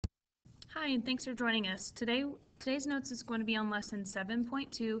Hi, and thanks for joining us. Today's notes is going to be on lesson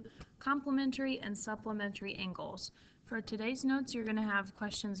 7.2, Complementary and Supplementary Angles. For today's notes, you're going to have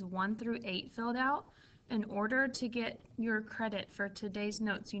questions 1 through 8 filled out. In order to get your credit for today's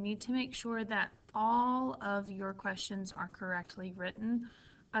notes, you need to make sure that all of your questions are correctly written.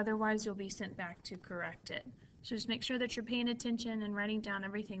 Otherwise, you'll be sent back to correct it. So just make sure that you're paying attention and writing down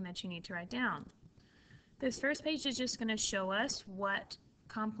everything that you need to write down. This first page is just going to show us what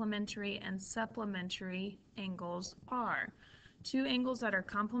complementary and supplementary angles are. Two angles that are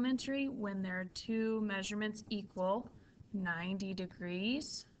complementary when their two measurements equal 90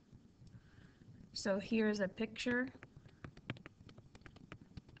 degrees. So here's a picture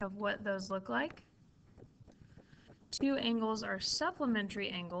of what those look like. Two angles are supplementary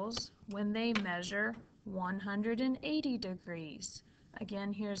angles when they measure 180 degrees.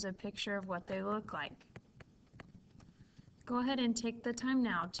 Again, here's a picture of what they look like. Go ahead and take the time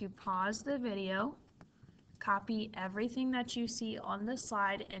now to pause the video, copy everything that you see on the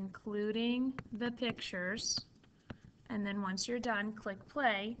slide, including the pictures, and then once you're done, click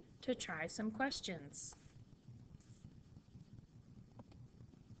play to try some questions.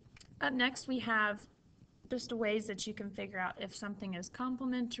 Up next, we have just ways that you can figure out if something is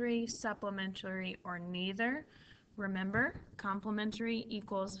complementary, supplementary, or neither. Remember, complementary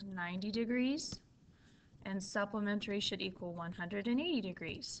equals 90 degrees. And supplementary should equal 180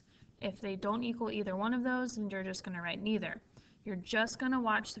 degrees. If they don't equal either one of those, then you're just going to write neither. You're just going to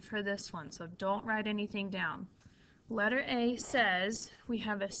watch for this one, so don't write anything down. Letter A says we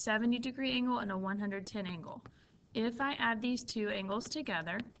have a 70-degree angle and a 110 angle. If I add these two angles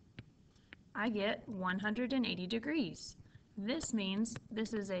together, I get 180 degrees. This means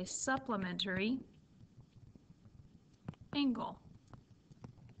this is a supplementary angle.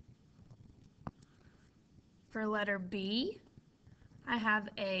 For letter B, I have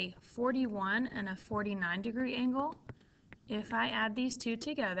a 41 and a 49-degree angle. If I add these two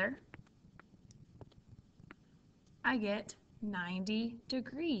together, I get 90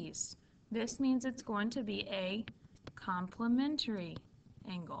 degrees. This means it's going to be a complementary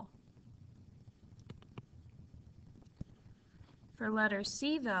angle. For letter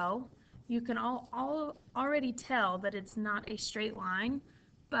C, though, you can already tell that it's not a straight line,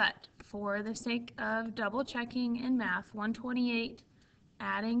 but for the sake of double checking in math, 128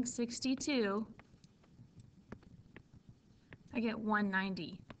 adding 62, I get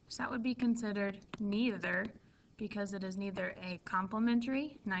 190. So that would be considered neither, because it is neither a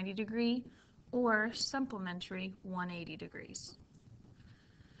complementary 90 degree or supplementary 180 degrees.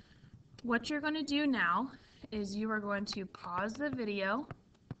 What you're going to do now is you are going to pause the video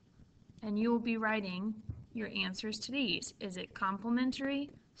and you will be writing your answers to these. Is it complementary,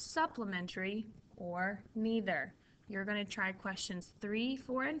 supplementary, or neither? You're going to try questions 3,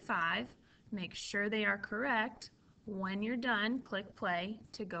 4, and 5. Make sure they are correct. When you're done, click play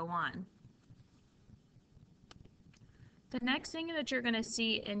to go on. The next thing that you're going to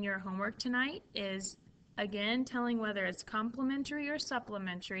see in your homework tonight is, again, telling whether it's complementary or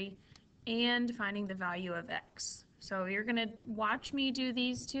supplementary and finding the value of x. So you're going to watch me do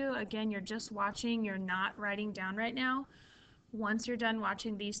these two. Again, you're just watching, you're not writing down right now. Once you're done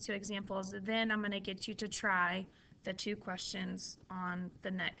watching these two examples, then I'm going to get you to try the two questions on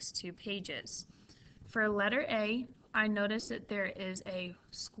the next two pages. For letter A, I notice that there is a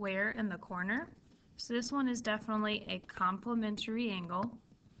square in the corner. So this one is definitely a complementary angle,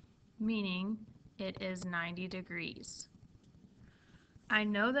 meaning it is 90 degrees. I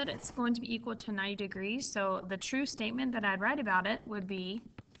know that it's going to be equal to 90 degrees, so the true statement that I'd write about it would be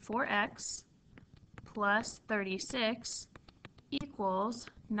 4x plus 36 equals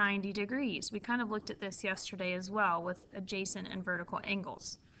 90 degrees. We kind of looked at this yesterday as well with adjacent and vertical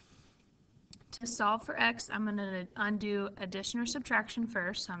angles. To solve for x, I'm going to undo addition or subtraction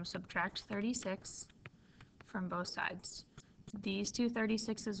first, so I'm going to subtract 36 from both sides. These two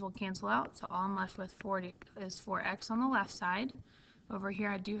 36's will cancel out, so all I'm left with is 4x on the left side. Over here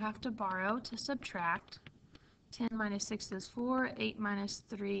I do have to borrow to subtract. 10 minus 6 is 4, 8 minus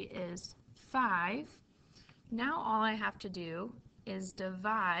 3 is 5. Now all I have to do is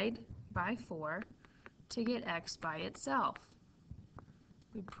divide by 4 to get x by itself.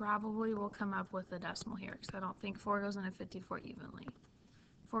 We probably will come up with a decimal here because I don't think 4 goes into 54 evenly.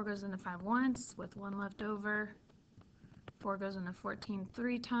 4 goes into 5 once with 1 left over. 4 goes into 14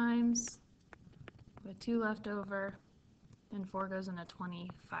 3 times with 2 left over. And 4 goes into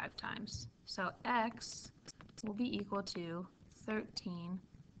 25 times. So x will be equal to 13.5.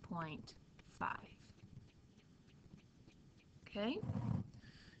 Okay?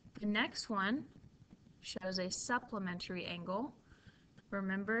 The next one shows a supplementary angle.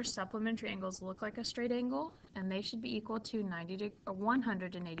 Remember, supplementary angles look like a straight angle, and they should be equal to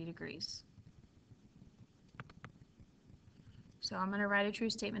 180 degrees. So I'm going to write a true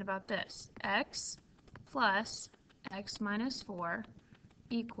statement about this. X plus x minus 4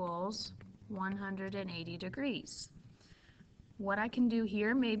 equals 180 degrees. What I can do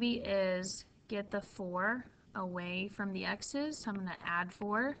here maybe is get the 4 away from the x's. So I'm going to add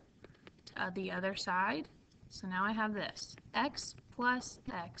 4 to the other side. So now I have this. X plus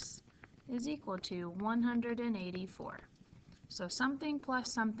x is equal to 184. So something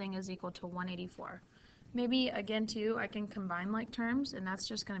plus something is equal to 184. Maybe, again, too, I can combine like terms, and that's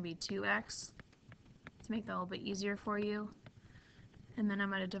just going to be 2x to make that a little bit easier for you. And then I'm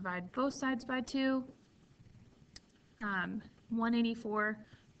going to divide both sides by 2. 184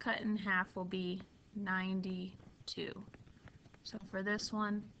 cut in half will be 92. So for this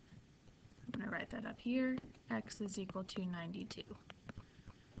one, I'm going to write that up here. X is equal to 92.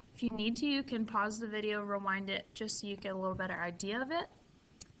 If you need to, you can pause the video, rewind it, just so you get a little better idea of it.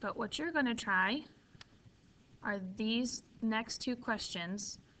 But what you're going to try are these next 2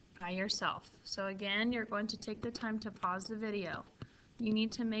 questions by yourself. So again, you're going to take the time to pause the video. You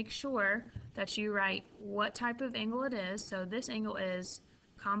need to make sure that you write what type of angle it is. So this angle is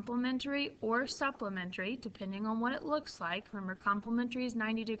complementary or supplementary, depending on what it looks like. Remember, complementary is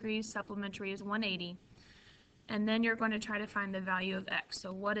 90 degrees, supplementary is 180. And then you're going to try to find the value of x.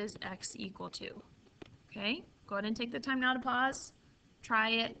 So what is x equal to? Okay, go ahead and take the time now to pause. Try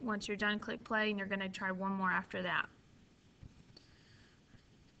it. Once you're done, click play, and you're going to try one more after that.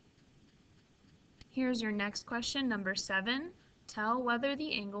 Here's your next question, number 7. Tell whether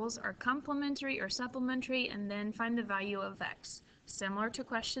the angles are complementary or supplementary, and then find the value of x. Similar to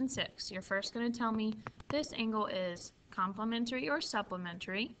question 6, you're first going to tell me this angle is complementary or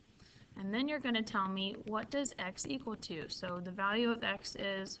supplementary, and then you're going to tell me what does x equal to. So the value of x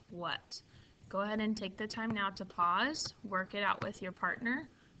is what? Go ahead and take the time now to pause, work it out with your partner.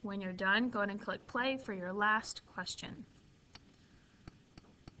 When you're done, go ahead and click play for your last question.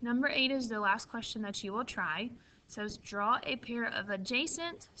 Number 8 is the last question that you will try. It says, draw a pair of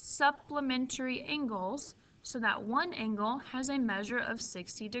adjacent supplementary angles so that one angle has a measure of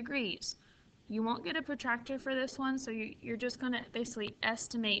 60 degrees. You won't get a protractor for this one, so you're just going to basically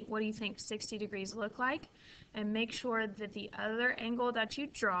estimate what do you think 60 degrees look like, and make sure that the other angle that you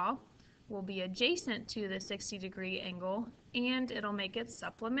draw will be adjacent to the 60-degree angle, and it'll make it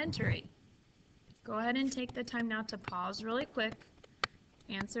supplementary. Go ahead and take the time now to pause really quick,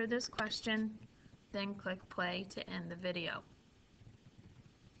 answer this question, then click play to end the video.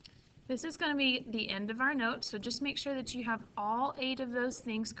 This is going to be the end of our notes, so just make sure that you have all 8 of those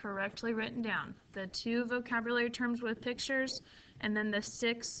things correctly written down. The 2 vocabulary terms with pictures, and then the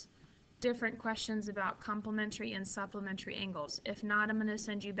 6 different questions about complementary and supplementary angles. If not, I'm going to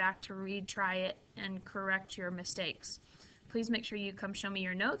send you back to read, try it, and correct your mistakes. Please make sure you come show me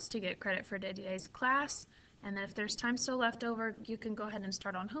your notes to get credit for today's class. And then if there's time still left over, you can go ahead and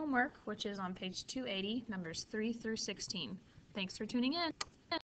start on homework, which is on page 280, numbers 3 through 16. Thanks for tuning in.